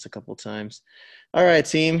a couple times. All right,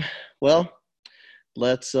 team. Well,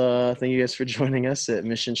 let's thank you guys for joining us at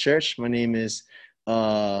Mission Church. My name is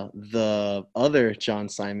the other John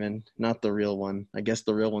Simon, not the real one. I guess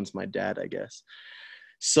the real one's my dad, I guess.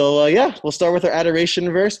 So yeah, we'll start with our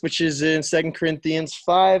adoration verse, which is in 2 Corinthians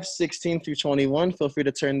 5:16 through 21. Feel free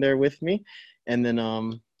to turn there with me. And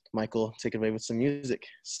then Michael, take it away with some music.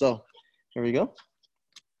 So here we go.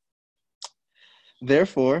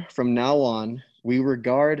 Therefore, from now on, we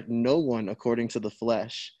regard no one according to the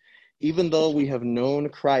flesh. Even though we have known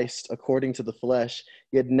Christ according to the flesh,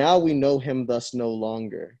 yet now we know him thus no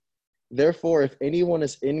longer. Therefore, if anyone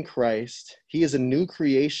is in Christ, he is a new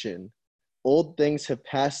creation. Old things have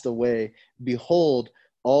passed away. Behold,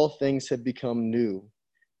 all things have become new.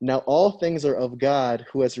 Now all things are of God,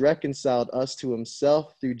 who has reconciled us to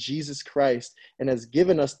himself through Jesus Christ and has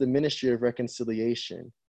given us the ministry of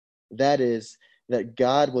reconciliation. That is, that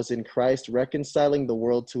God was in Christ reconciling the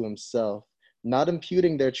world to himself, not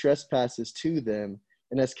imputing their trespasses to them,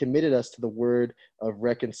 and has committed us to the word of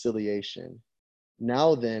reconciliation.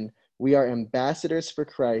 Now then, we are ambassadors for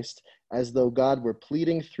Christ, as though God were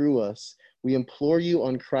pleading through us. We implore you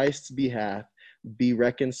on Christ's behalf, be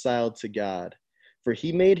reconciled to God. For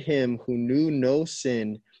he made him who knew no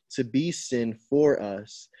sin to be sin for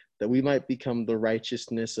us, that we might become the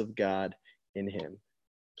righteousness of God in him.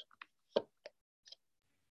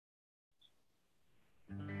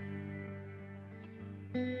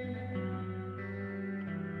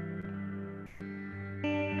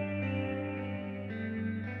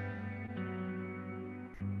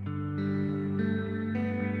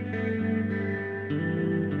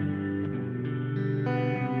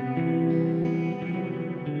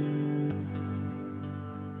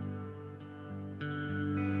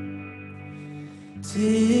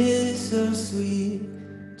 Tis so sweet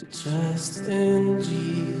to trust in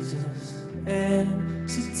Jesus and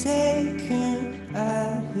to take him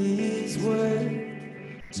at his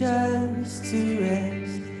word, just to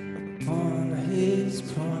rest upon his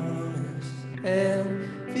promise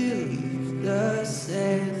and believe thus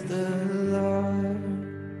saith the Lord.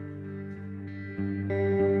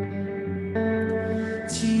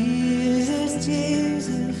 Jesus,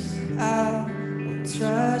 Jesus, I will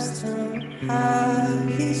trust him. How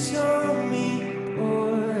he showed me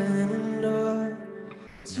o'er and o'er.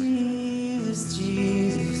 Jesus,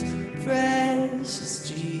 Jesus, precious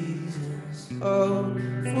Jesus, oh,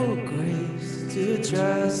 for grace to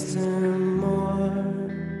trust him more.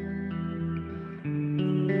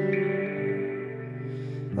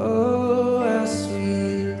 Oh, how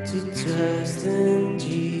sweet to trust in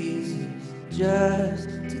Jesus, just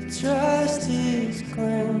to trust his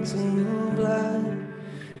cleansing blood.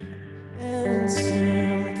 And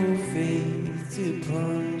simple faith to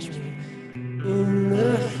plunge me in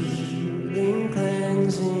the healing,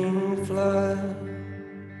 cleansing flood.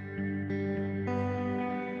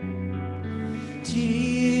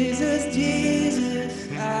 Jesus, Jesus,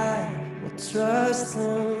 I will trust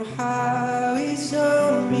him. How he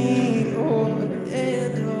showed me o'er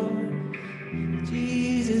and o'er.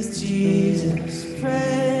 Jesus, Jesus,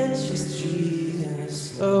 precious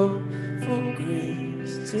Jesus, oh, for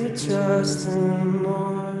grace to trust him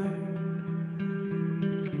more.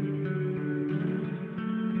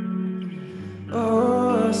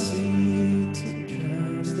 Oh, sweet to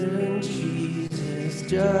trust in Jesus,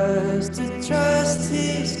 just to trust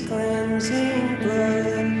his cleansing blood,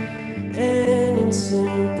 and in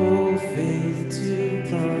simple faith to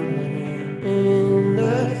plunge me in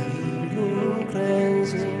the healing,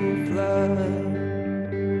 cleansing flood.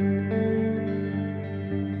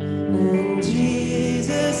 And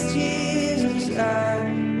Jesus, Jesus, I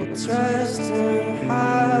will trust him.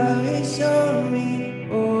 How he showed me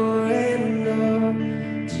o'er and o'er.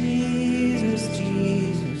 Jesus,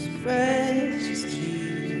 Jesus, precious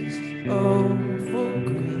Jesus, oh, for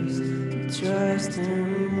grace to trust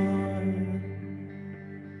him more.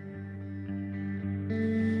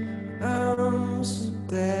 I'm so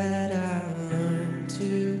glad I learned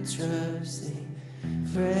to trust thee,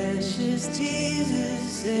 precious Jesus,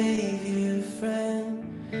 Savior, friend,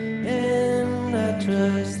 and I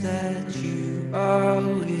trust that you are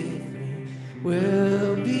with me,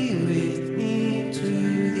 will be with me to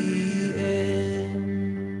the end.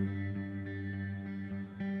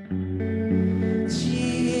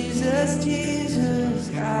 Jesus, Jesus,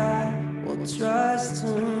 I will trust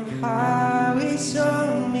him. How he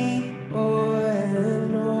showed me o'er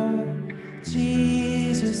and o'er.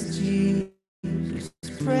 Jesus, Jesus,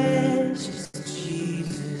 precious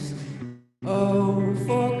Jesus, oh,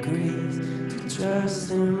 for grace to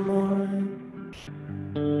trust him more.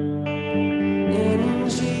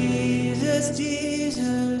 And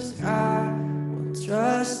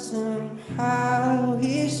how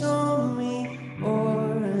He's shown me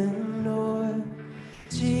more and more.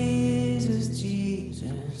 Jesus,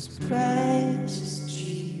 Jesus, precious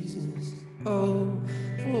Jesus, oh,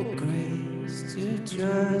 for grace to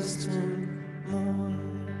trust Him more.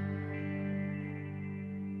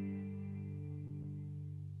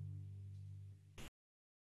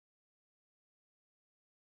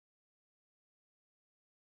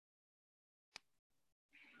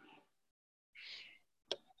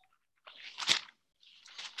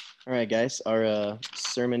 All right, guys, our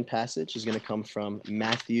sermon passage is going to come from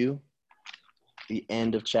Matthew, the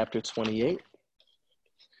end of chapter 28.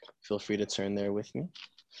 Feel free to turn there with me.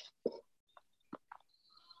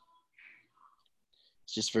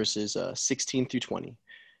 It's just verses 16 through 20.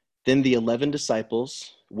 Then the 11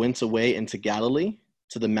 disciples went away into Galilee,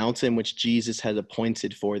 to the mountain which Jesus had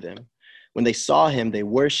appointed for them. When they saw him, they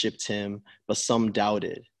worshipped him, but some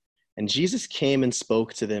doubted. And Jesus came and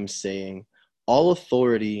spoke to them, saying, all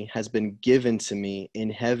authority has been given to me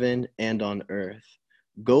in heaven and on earth.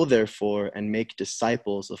 Go therefore and make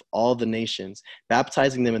disciples of all the nations,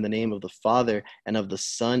 baptizing them in the name of the Father and of the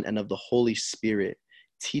Son and of the Holy Spirit,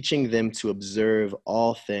 teaching them to observe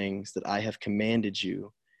all things that I have commanded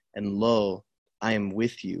you. And lo, I am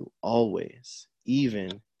with you always,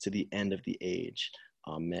 even to the end of the age.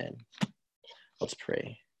 Amen. Let's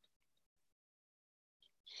pray.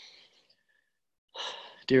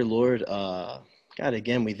 Dear Lord, God,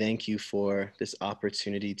 again, we thank you for this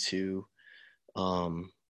opportunity to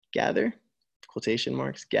gather, quotation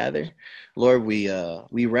marks, gather. Lord,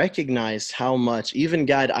 we recognize how much, even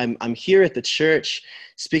God, I'm here at the church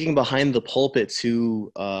speaking behind the pulpit to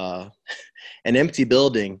an empty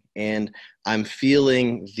building, and I'm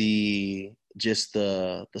feeling the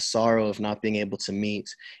sorrow of not being able to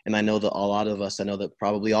meet. And I know that I know that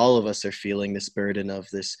probably all of us are feeling this burden of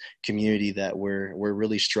this community that we're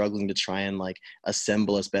really struggling to try and like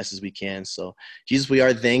assemble as best as we can. So Jesus, we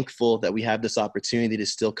are thankful that we have this opportunity to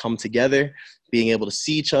still come together, being able to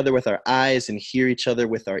see each other with our eyes and hear each other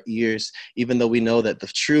with our ears, even though we know that the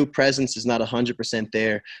true presence is not 100%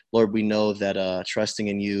 there. Lord, we know that trusting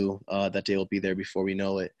in you, that day will be there before we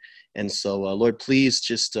know it. And so, Lord, please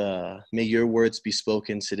just may your words be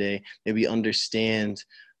spoken today. May we understand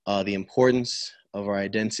the importance of our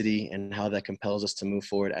identity and how that compels us to move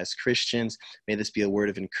forward as Christians. May this be a word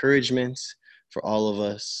of encouragement for all of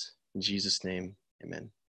us. In Jesus' name, amen.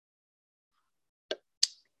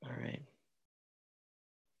 All right.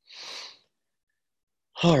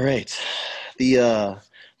 All right. The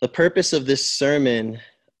purpose of this sermon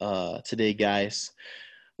today, guys,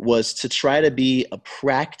 was to try to be a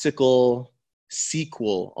practical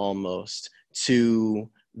sequel almost to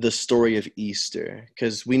the story of Easter.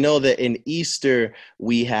 Because we know that in Easter,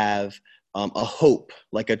 we have a hope,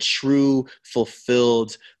 like a true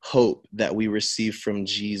fulfilled hope that we receive from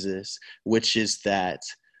Jesus, which is that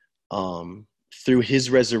through his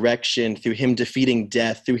resurrection, through him defeating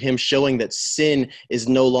death, through him showing that sin is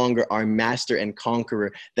no longer our master and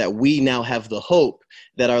conqueror, that we now have the hope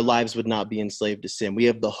that our lives would not be enslaved to sin. We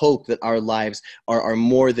have the hope that our lives are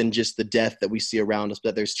more than just the death that we see around us,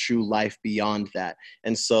 but that there's true life beyond that.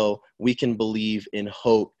 And so we can believe in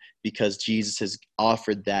hope because Jesus has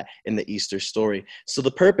offered that in the Easter story. So the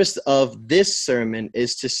purpose of this sermon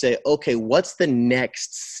is to say, okay, what's the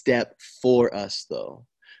next step for us though?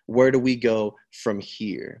 Where do we go from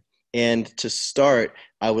here? And to start,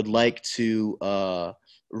 I would like to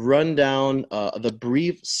run down the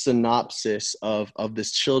brief synopsis of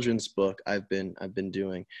this children's book I've been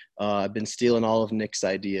doing. I've been stealing all of Nick's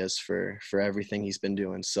ideas for everything he's been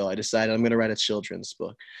doing. So I decided I'm going to write a children's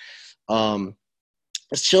book.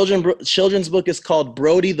 This children's book is called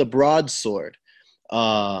Brody the Broadsword.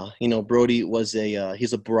 Brody was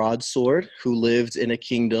he's a broadsword who lived in a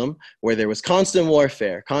kingdom where there was constant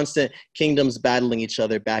warfare, constant kingdoms battling each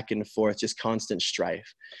other back and forth, just constant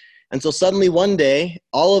strife. And so suddenly one day,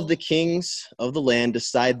 all of the kings of the land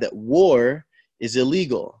decide that war is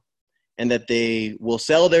illegal and that they will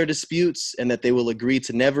settle their disputes and that they will agree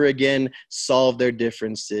to never again solve their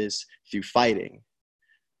differences through fighting.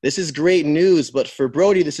 This is great news, but for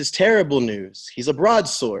Brody, this is terrible news. He's a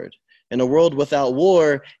broadsword. In a world without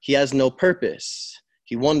war, he has no purpose.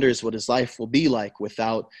 He wonders what his life will be like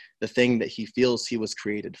without the thing that he feels he was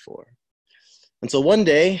created for. And so one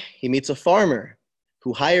day, he meets a farmer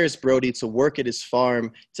who hires Brody to work at his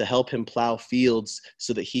farm to help him plow fields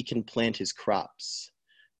so that he can plant his crops.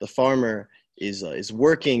 The farmer is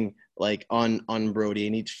working like on Brody,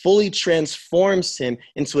 and he fully transforms him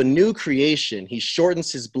into a new creation. He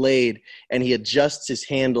shortens his blade and he adjusts his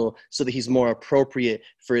handle so that he's more appropriate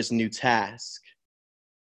for his new task.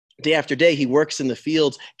 Day after day, he works in the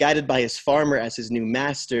fields, guided by his farmer as his new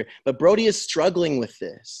master. But Brody is struggling with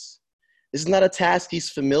this. This is not a task he's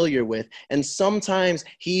familiar with. And sometimes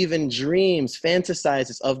he even dreams,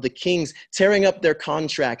 fantasizes of the kings tearing up their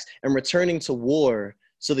contracts and returning to war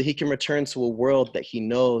so that he can return to a world that he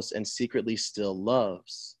knows and secretly still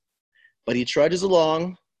loves. But he trudges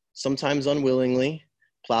along, sometimes unwillingly,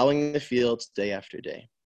 plowing the fields day after day.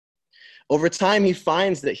 Over time, he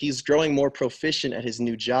finds that he's growing more proficient at his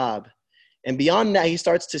new job. And beyond that, he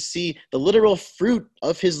starts to see the literal fruit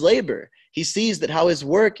of his labor. He sees that how his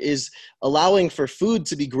work is allowing for food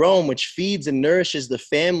to be grown, which feeds and nourishes the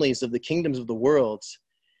families of the kingdoms of the world.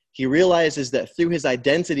 He realizes that through his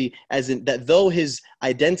identity, that though his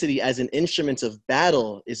identity as an instrument of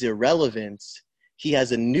battle is irrelevant, he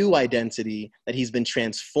has a new identity that he's been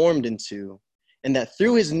transformed into. And that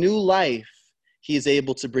through his new life, he is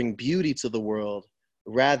able to bring beauty to the world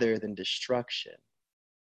rather than destruction.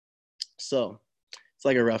 So it's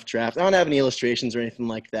like a rough draft. I don't have any illustrations or anything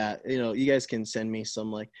like that. You know, you guys can send me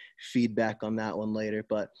some like feedback on that one later,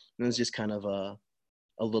 but it was just kind of a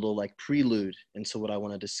little like prelude into what I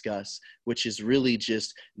want to discuss, which is really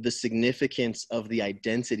just the significance of the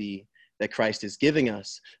identity that Christ is giving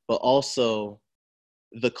us, but also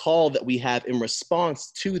the call that we have in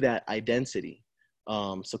response to that identity.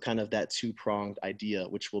 So kind of that two-pronged idea,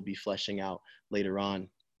 which we'll be fleshing out later on.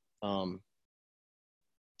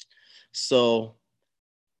 So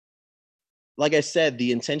like I said,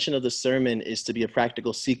 the intention of the sermon is to be a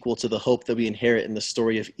practical sequel to the hope that we inherit in the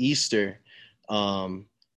story of Easter.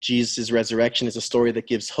 Jesus' resurrection is a story that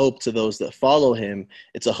gives hope to those that follow him.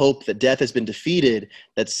 It's a hope that death has been defeated,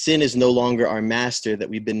 that sin is no longer our master, that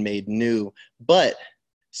we've been made new. But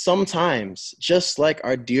sometimes, just like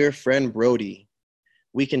our dear friend Brody,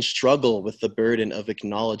 we can struggle with the burden of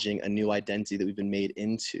acknowledging a new identity that we've been made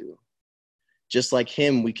into. Just like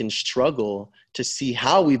him, we can struggle to see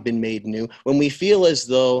how we've been made new when we feel as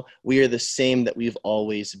though we are the same that we've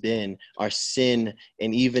always been. Our sin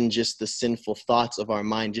and even just the sinful thoughts of our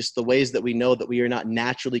mind, just the ways that we know that we are not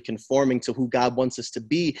naturally conforming to who God wants us to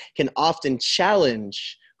be, can often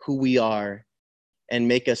challenge who we are and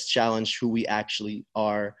make us challenge who we actually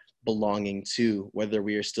are belonging to, whether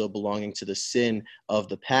we are still belonging to the sin of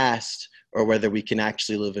the past or whether we can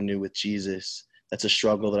actually live anew with Jesus. That's a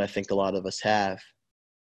struggle that I think a lot of us have.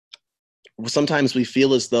 Sometimes we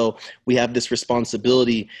feel as though we have this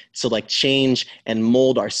responsibility to like change and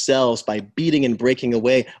mold ourselves by beating and breaking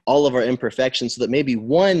away all of our imperfections so that maybe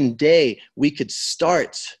one day we could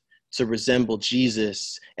start to resemble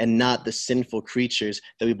Jesus and not the sinful creatures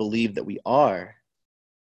that we believe that we are.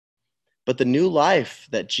 But the new life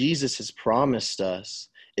that Jesus has promised us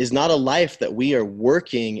is not a life that we are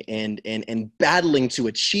working and battling to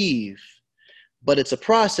achieve, but it's a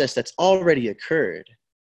process that's already occurred.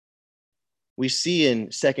 We see in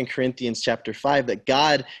 2 Corinthians chapter 5 that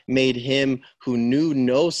God made him who knew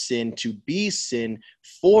no sin to be sin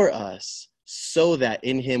for us, so that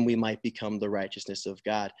in him we might become the righteousness of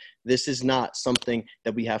God. This is not something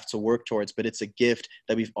that we have to work towards, but it's a gift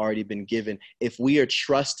that we've already been given. If we are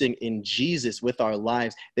trusting in Jesus with our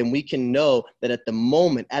lives, then we can know that at the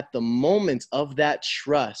moment of that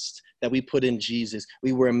trust that we put in Jesus,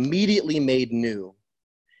 we were immediately made new.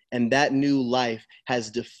 And that new life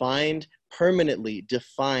has permanently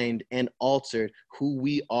defined and altered who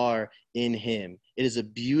we are in him. It is a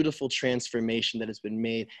beautiful transformation that has been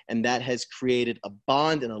made, and that has created a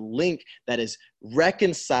bond and a link that has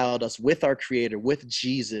reconciled us with our Creator, with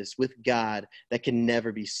Jesus, with God, that can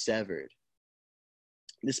never be severed.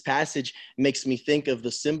 This passage makes me think of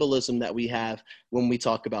the symbolism that we have when we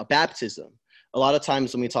talk about baptism. A lot of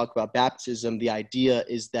times when we talk about baptism, the idea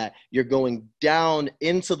is that you're going down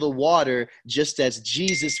into the water just as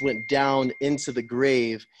Jesus went down into the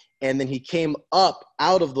grave, and then he came up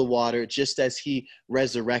out of the water just as he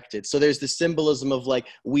resurrected. So there's the symbolism of like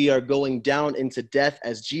we are going down into death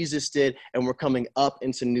as Jesus did, and we're coming up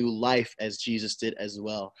into new life as Jesus did as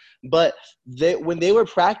well. But when they were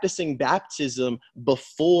practicing baptism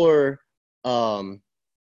before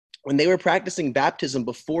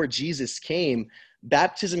Jesus came,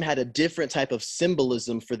 baptism had a different type of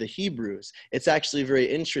symbolism for the Hebrews. It's actually very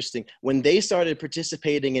interesting. When they started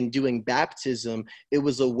participating in doing baptism, it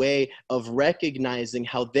was a way of recognizing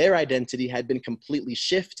how their identity had been completely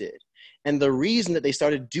shifted. And the reason that they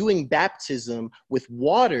started doing baptism with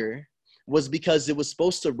water was because it was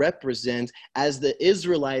supposed to represent, as the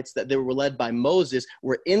Israelites that they were led by Moses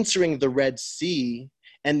were entering the Red Sea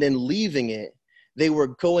and then leaving it, they were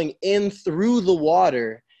going in through the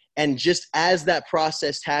water, and just as that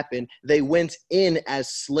process happened, they went in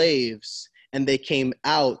as slaves and they came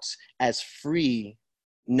out as free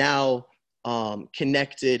now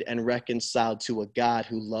connected and reconciled to a God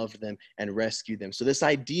who loved them and rescued them. So this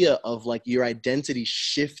idea of like your identity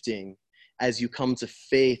shifting as you come to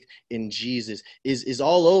faith in Jesus is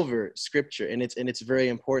all over scripture. And it's very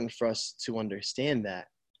important for us to understand that.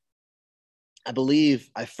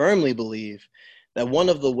 I firmly believe that one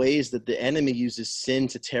of the ways that the enemy uses sin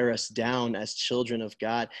to tear us down as children of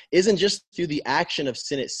God isn't just through the action of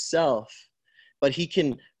sin itself, but he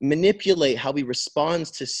can manipulate how we respond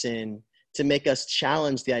to sin to make us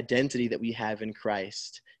challenge the identity that we have in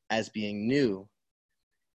Christ as being new.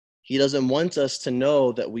 He doesn't want us to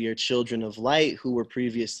know that we are children of light who were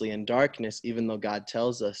previously in darkness, even though God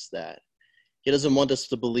tells us that. He doesn't want us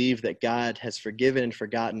to believe that God has forgiven and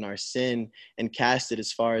forgotten our sin and cast it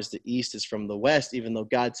as far as the east is from the west, even though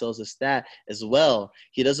God tells us that as well.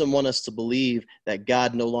 He doesn't want us to believe that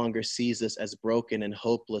God no longer sees us as broken and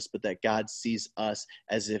hopeless, but that God sees us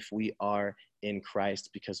as if we are in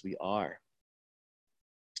Christ, because we are.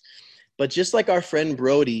 But just like our friend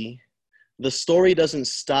Brody, the story doesn't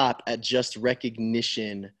stop at just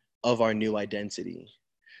recognition of our new identity.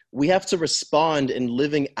 We have to respond in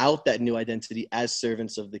living out that new identity as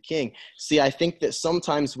servants of the King. See, I think that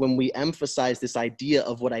sometimes when we emphasize this idea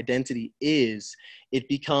of what identity is, it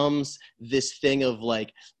becomes this thing of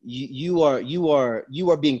like, you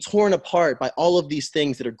are being torn apart by all of these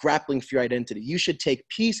things that are grappling for your identity. You should take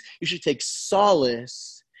peace, you should take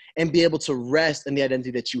solace and be able to rest in the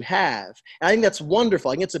identity that you have. And I think that's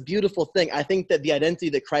wonderful. I think it's a beautiful thing. I think that the identity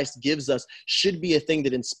that Christ gives us should be a thing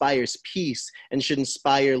that inspires peace and should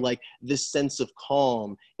inspire like this sense of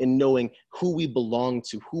calm in knowing who we belong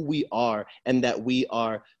to, who we are, and that we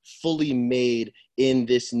are fully made in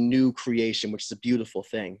this new creation, which is a beautiful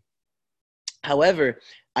thing. However,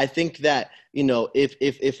 I think that, you know,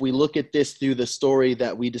 if we look at this through the story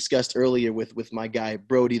that we discussed earlier with my guy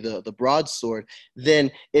Brody, the broadsword,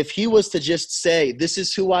 then if he was to just say, this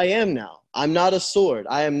is who I am now, I'm not a sword,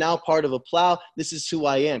 I am now part of a plow, this is who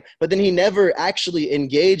I am, but then he never actually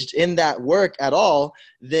engaged in that work at all,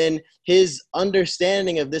 then his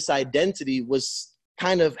understanding of this identity was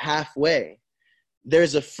kind of halfway.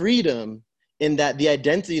 There's a freedom in that the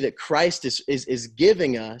identity that Christ is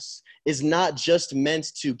giving us is not just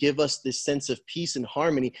meant to give us this sense of peace and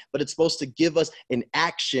harmony, but it's supposed to give us an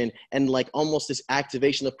action and like almost this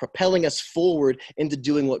activation of propelling us forward into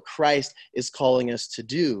doing what Christ is calling us to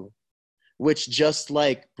do, which just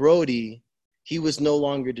like Brody, he was no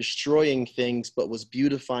longer destroying things, but was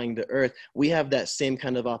beautifying the earth. We have that same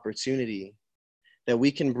kind of opportunity that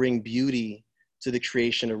we can bring beauty to the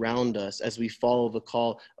creation around us as we follow the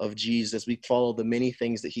call of Jesus, as we follow the many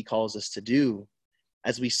things that he calls us to do,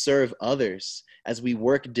 as we serve others, as we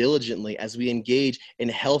work diligently, as we engage in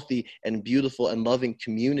healthy and beautiful and loving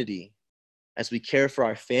community, as we care for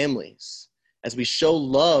our families, as we show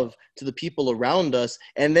love to the people around us,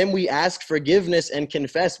 and then we ask forgiveness and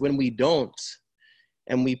confess when we don't.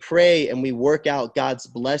 And we pray and we work out God's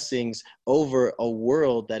blessings over a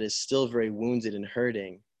world that is still very wounded and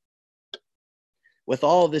hurting. With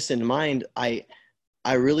all of this in mind, I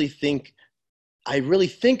really think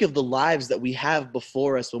of the lives that we have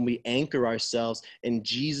before us when we anchor ourselves in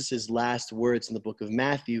Jesus's last words in the book of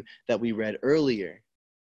Matthew that we read earlier.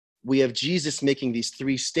 We have Jesus making these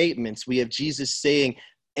three statements. We have Jesus saying,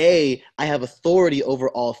 A, I have authority over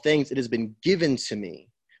all things. It has been given to me,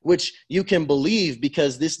 which you can believe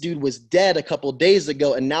because this dude was dead a couple days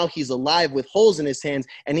ago and now he's alive with holes in his hands.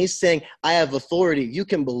 And he's saying, I have authority. You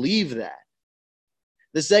can believe that.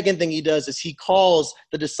 The second thing he does is he calls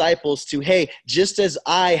the disciples to, hey, just as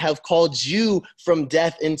I have called you from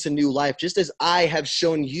death into new life, just as I have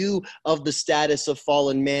shown you of the status of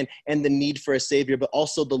fallen man and the need for a savior, but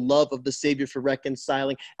also the love of the savior for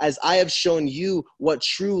reconciling, as I have shown you what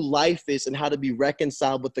true life is and how to be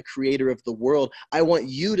reconciled with the creator of the world, I want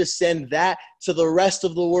you to send that to the rest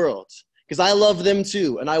of the world because I love them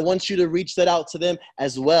too. And I want you to reach that out to them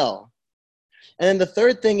as well. And then the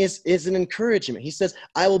third thing is an encouragement. He says,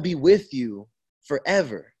 I will be with you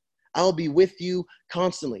forever. I will be with you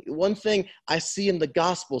constantly. One thing I see in the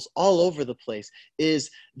Gospels all over the place is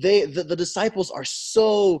the disciples are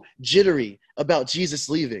so jittery about Jesus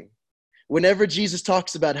leaving. Whenever Jesus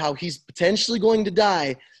talks about how he's potentially going to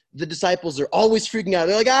die, the disciples are always freaking out.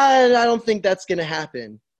 They're like, I don't think that's going to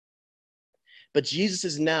happen. But Jesus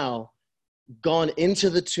is now gone into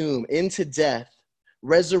the tomb, into death,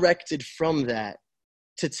 resurrected from that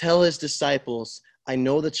to tell his disciples, I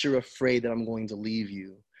know that you're afraid that I'm going to leave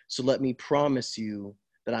you. So let me promise you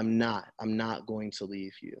that I'm not going to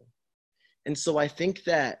leave you. And so I think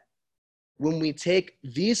that when we take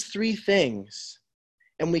these three things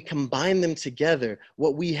and we combine them together,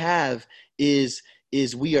 what we have is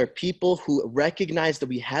is we are people who recognize that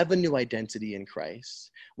we have a new identity in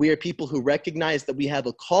Christ. We are people who recognize that we have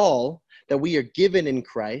a call that we are given in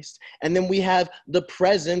Christ. And then we have the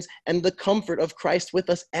presence and the comfort of Christ with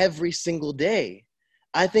us every single day.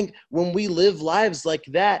 I think when we live lives like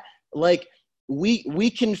that, like we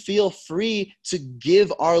can feel free to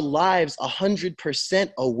give our lives 100%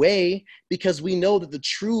 away, because we know that the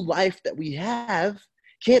true life that we have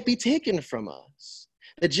can't be taken from us.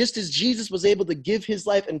 That just as Jesus was able to give his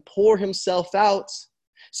life and pour himself out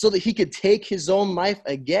so that he could take his own life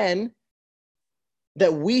again,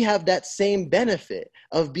 that we have that same benefit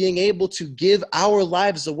of being able to give our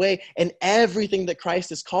lives away and everything that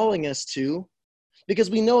Christ is calling us to, because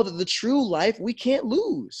we know that the true life we can't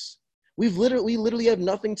lose. We literally have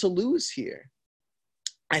nothing to lose here.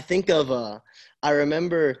 I think of, I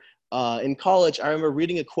remember in college, I remember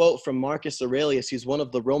reading a quote from Marcus Aurelius. He's one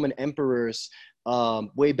of the Roman emperors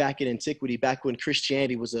way back in antiquity, back when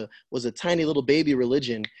Christianity was a tiny little baby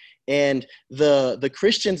religion. And the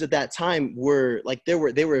Christians at that time were like, they were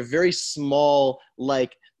a very small,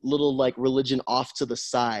 like little like religion off to the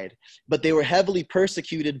side, but they were heavily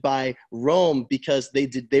persecuted by Rome because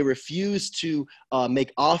they refused to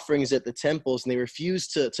make offerings at the temples, and they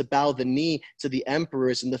refused to bow the knee to the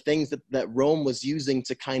emperors and the things that Rome was using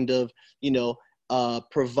to kind of,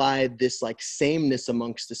 provide this like sameness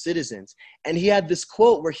amongst the citizens. And he had this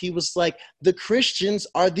quote where he was like, the Christians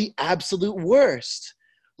are the absolute worst.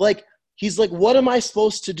 Like, he's like, what am I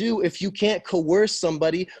supposed to do if you can't coerce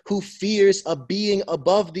somebody who fears a being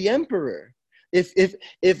above the emperor? If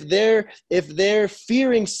they're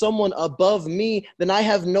fearing someone above me, then I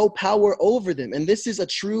have no power over them. And this is a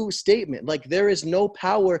true statement. Like, there is no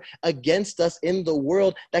power against us in the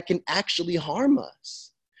world that can actually harm us.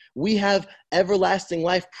 We have everlasting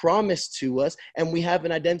life promised to us, and we have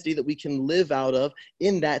an identity that we can live out of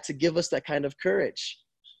in that to give us that kind of courage.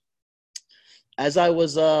 As I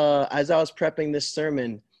was prepping this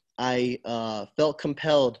sermon, I felt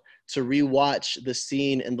compelled to rewatch the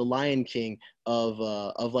scene in The Lion King of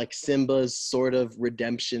like Simba's sort of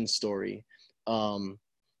redemption story.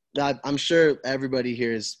 I'm sure everybody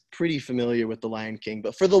here is pretty familiar with The Lion King,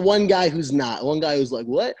 but for the one guy who's not, one guy who's like,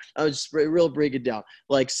 what? I would just real break it down.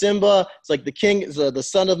 Like Simba, it's like the king, the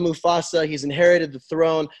son of Mufasa. He's inherited the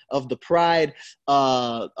throne of the pride.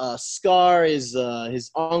 Scar is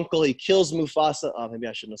his uncle. He kills Mufasa. Oh, maybe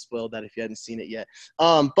I shouldn't have spoiled that if you hadn't seen it yet.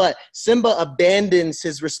 But Simba abandons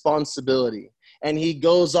his responsibility. And he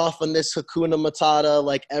goes off on this Hakuna Matata,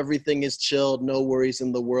 like everything is chilled, no worries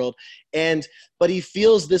in the world. But he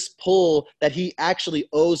feels this pull that he actually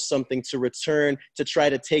owes something to return to try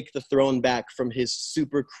to take the throne back from his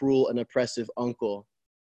super cruel and oppressive uncle.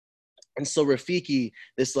 And so Rafiki,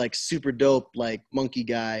 this like super dope, like monkey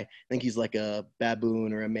guy, I think he's like a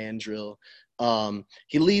baboon or a mandrill.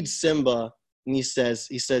 He leads Simba and he says,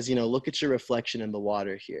 look at your reflection in the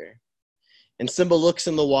water here. And Simba looks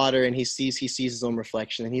in the water and he sees his own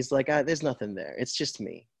reflection, and he's like, there's nothing there. It's just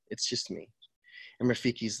me. It's just me. And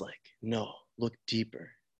Rafiki's like, no, look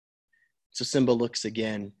deeper. So Simba looks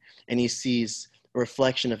again and he sees a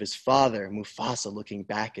reflection of his father, Mufasa, looking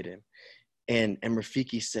back at him. And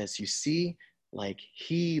Rafiki says, you see, like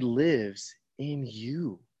he lives in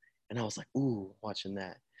you. And I was like, ooh, watching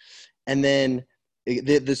that. And then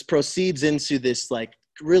this proceeds into this like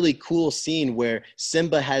really cool scene where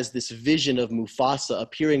Simba has this vision of Mufasa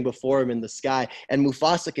appearing before him in the sky, and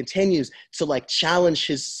Mufasa continues to like challenge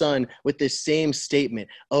his son with this same statement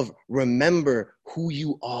of remember who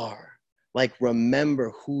you are. Like,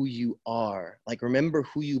 remember who you are. Like, remember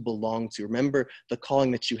who you belong to. Remember the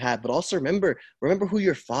calling that you have, but also remember who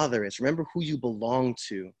your father is. Remember who you belong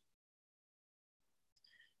to.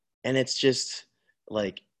 And it's just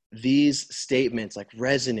like, these statements like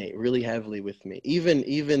resonate really heavily with me,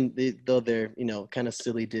 even though they're, kind of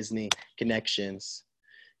silly Disney connections.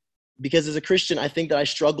 Because as a Christian, I think that I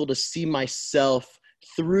struggle to see myself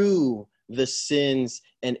through the sins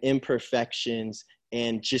and imperfections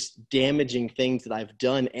and just damaging things that I've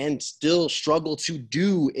done and still struggle to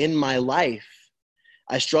do in my life.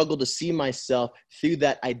 I struggle to see myself through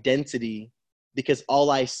that identity because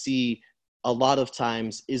all I see a lot of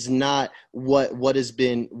times is not what has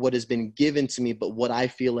been given to me, but what I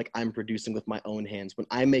feel like I'm producing with my own hands. When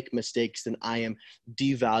I make mistakes, then I am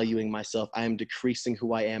devaluing myself. I am decreasing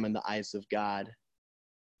who I am in the eyes of God.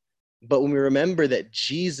 But when we remember that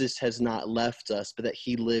Jesus has not left us, but that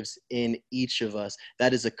he lives in each of us,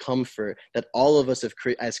 that is a comfort that all of us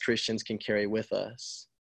as Christians can carry with us.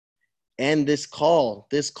 And this call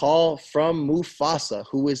from Mufasa,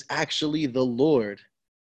 who is actually the Lord,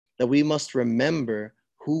 that we must remember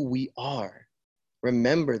who we are.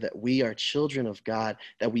 Remember that we are children of God,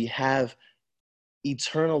 that we have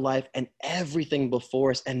eternal life and everything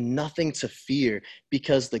before us and nothing to fear,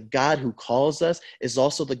 because the God who calls us is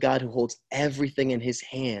also the God who holds everything in his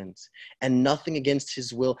hands, and nothing against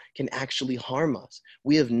his will can actually harm us.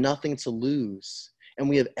 We have nothing to lose and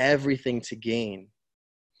we have everything to gain.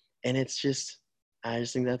 And I just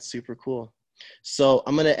think that's super cool. So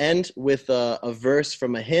I'm going to end with a verse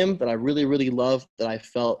from a hymn that I really, really love, that I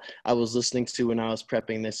felt I was listening to when I was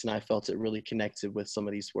prepping this, and I felt it really connected with some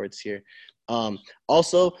of these words here.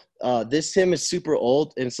 Also, this hymn is super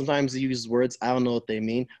old, and sometimes it uses words I don't know what they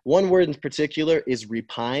mean. One word in particular is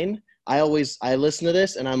repine. I listen to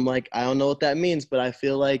this and I'm like, I don't know what that means, but I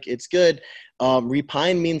feel like it's good.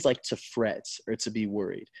 Repine means like to fret or to be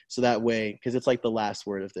worried. So that way, because it's like the last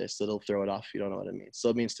word of this, so it'll throw it off if you don't know what it means. So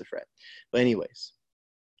it means to fret. But anyways,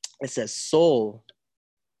 it says, soul,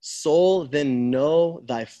 then know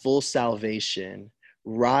thy full salvation.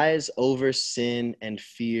 Rise over sin and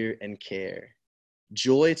fear and care.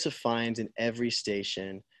 Joy to find in every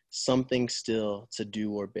station, something still to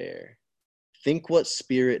do or bear. Think what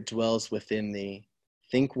spirit dwells within thee.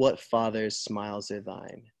 Think what Father's smiles are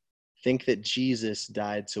thine. Think that Jesus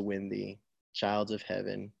died to win thee. Child of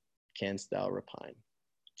heaven, canst thou repine?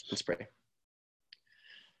 Let's pray.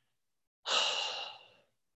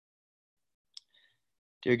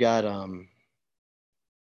 Dear God, I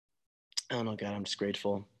don't know, God, I'm just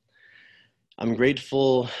grateful. I'm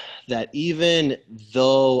grateful that even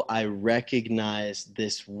though I recognize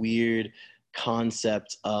this weird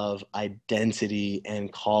concept of identity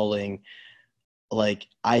and calling, like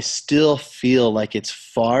I still feel like it's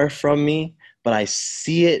far from me, but I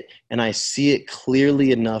see it, and I see it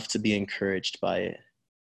clearly enough to be encouraged by it.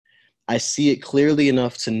 I see it clearly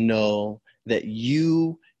enough to know that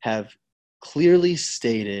you have clearly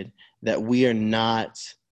stated that we are not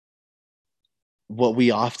what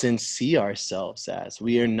we often see ourselves as.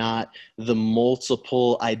 We are not the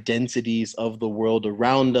multiple identities of the world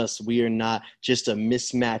around us. We are not just a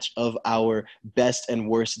mismatch of our best and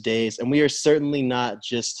worst days. And we are certainly not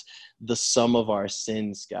just the sum of our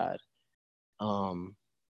sins, God.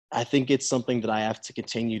 I think it's something that I have to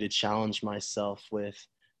continue to challenge myself with.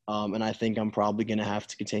 And I think I'm probably going to have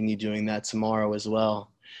to continue doing that tomorrow as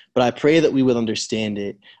well. But I pray that we would understand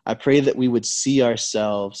it. I pray that we would see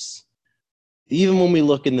ourselves, even when we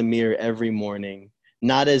look in the mirror every morning,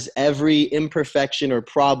 not as every imperfection or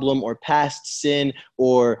problem or past sin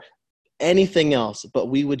or anything else, but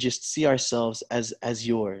we would just see ourselves as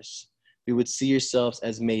yours. We would see yourselves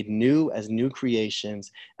as made new, as new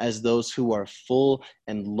creations, as those who are full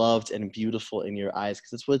and loved and beautiful in your eyes,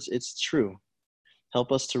 because it's true.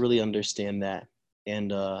 Help us to really understand that, and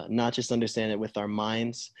not just understand it with our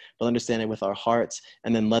minds, but understand it with our hearts,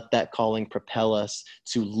 and then let that calling propel us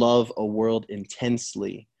to love a world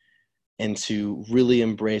intensely and to really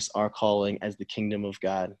embrace our calling as the kingdom of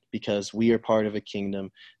God, because we are part of a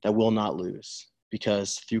kingdom that will not lose,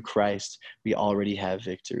 because through Christ, we already have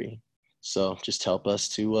victory. So just help us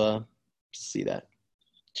to see that.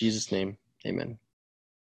 In Jesus' name, amen.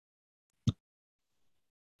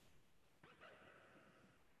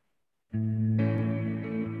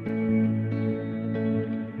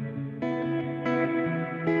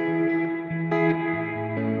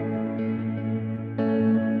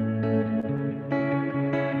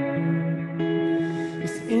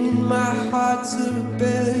 Within my heart's a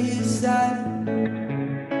rebellious side,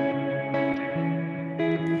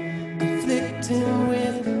 conflicting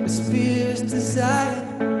with the spirit's desire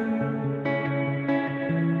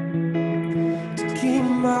to keep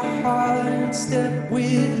my heart in step with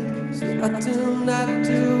it, so I do not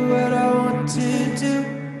do what I want to do.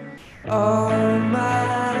 All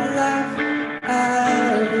my life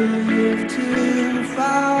I live to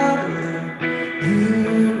follow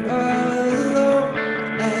you alone,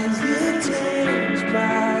 as you change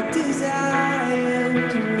my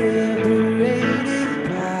desires, liberated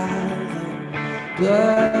by the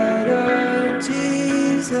blood of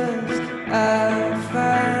Jesus. I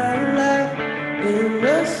find life in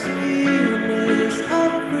the sweetness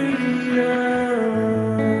of freedom.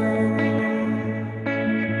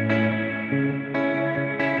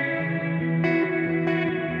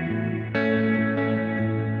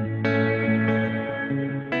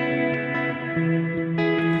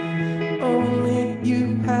 Only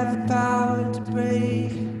you have the power to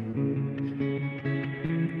break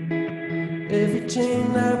every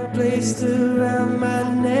chain I placed around my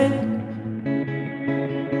neck.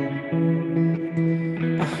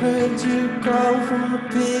 I heard you call from the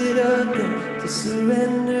pit of death to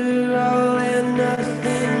surrender all and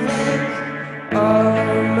nothing less.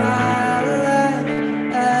 All my life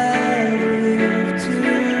I live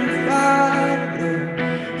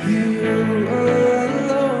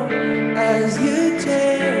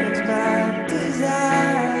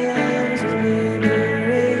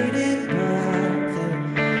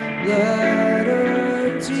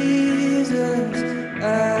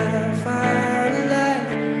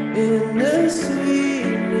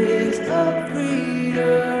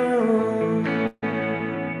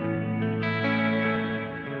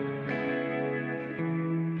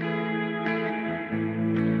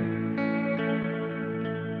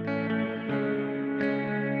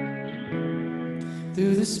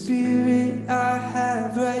Through the Spirit I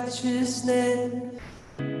have righteousness,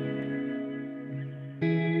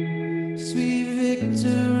 sweet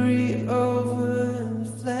victory over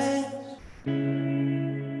the flesh.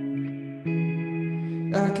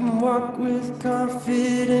 I can walk with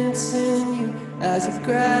confidence in you as I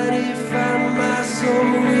gratify my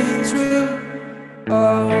soul with truth.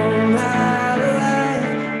 All my life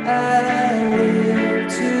I live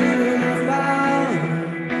to follow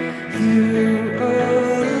you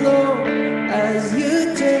alone as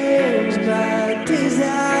you change my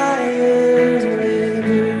desires,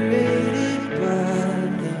 liberated by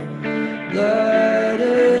the blood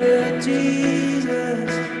of Jesus.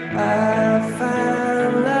 I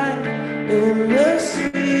find life in the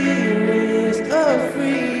sweetness of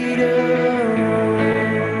freedom.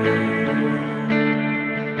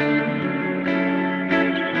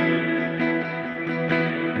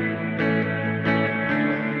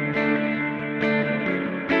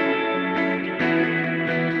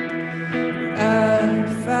 I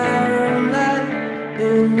found life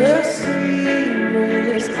in the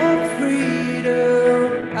sweetness of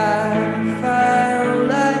freedom. I found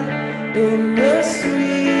life in the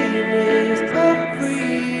sweetness of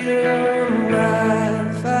freedom. I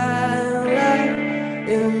found life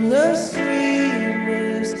in the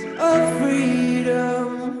sweetness of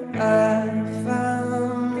freedom. I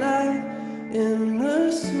found life in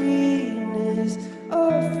the sweetness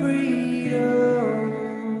of freedom.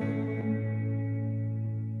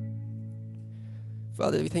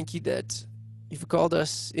 Father, we thank you that you've called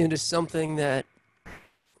us into something that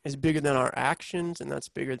is bigger than our actions, and that's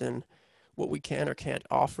bigger than what we can or can't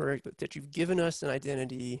offer, but that you've given us an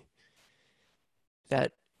identity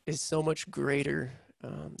that is so much greater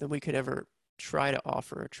than we could ever try to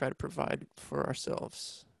offer or try to provide for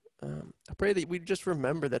ourselves. I pray that we just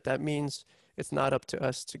remember that that means it's not up to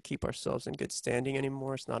us to keep ourselves in good standing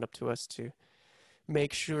anymore. It's not up to us to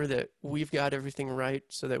make sure that we've got everything right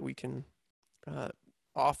so that we can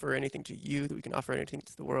offer anything to you, that we can offer anything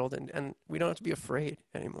to the world, and we don't have to be afraid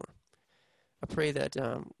anymore. I pray that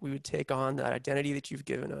we would take on that identity that you've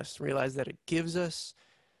given us, realize that it gives us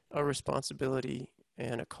a responsibility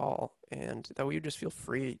and a call, and that we would just feel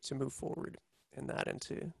free to move forward in that and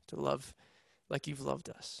to love like you've loved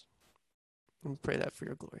us. And pray that for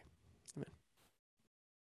your glory. Amen.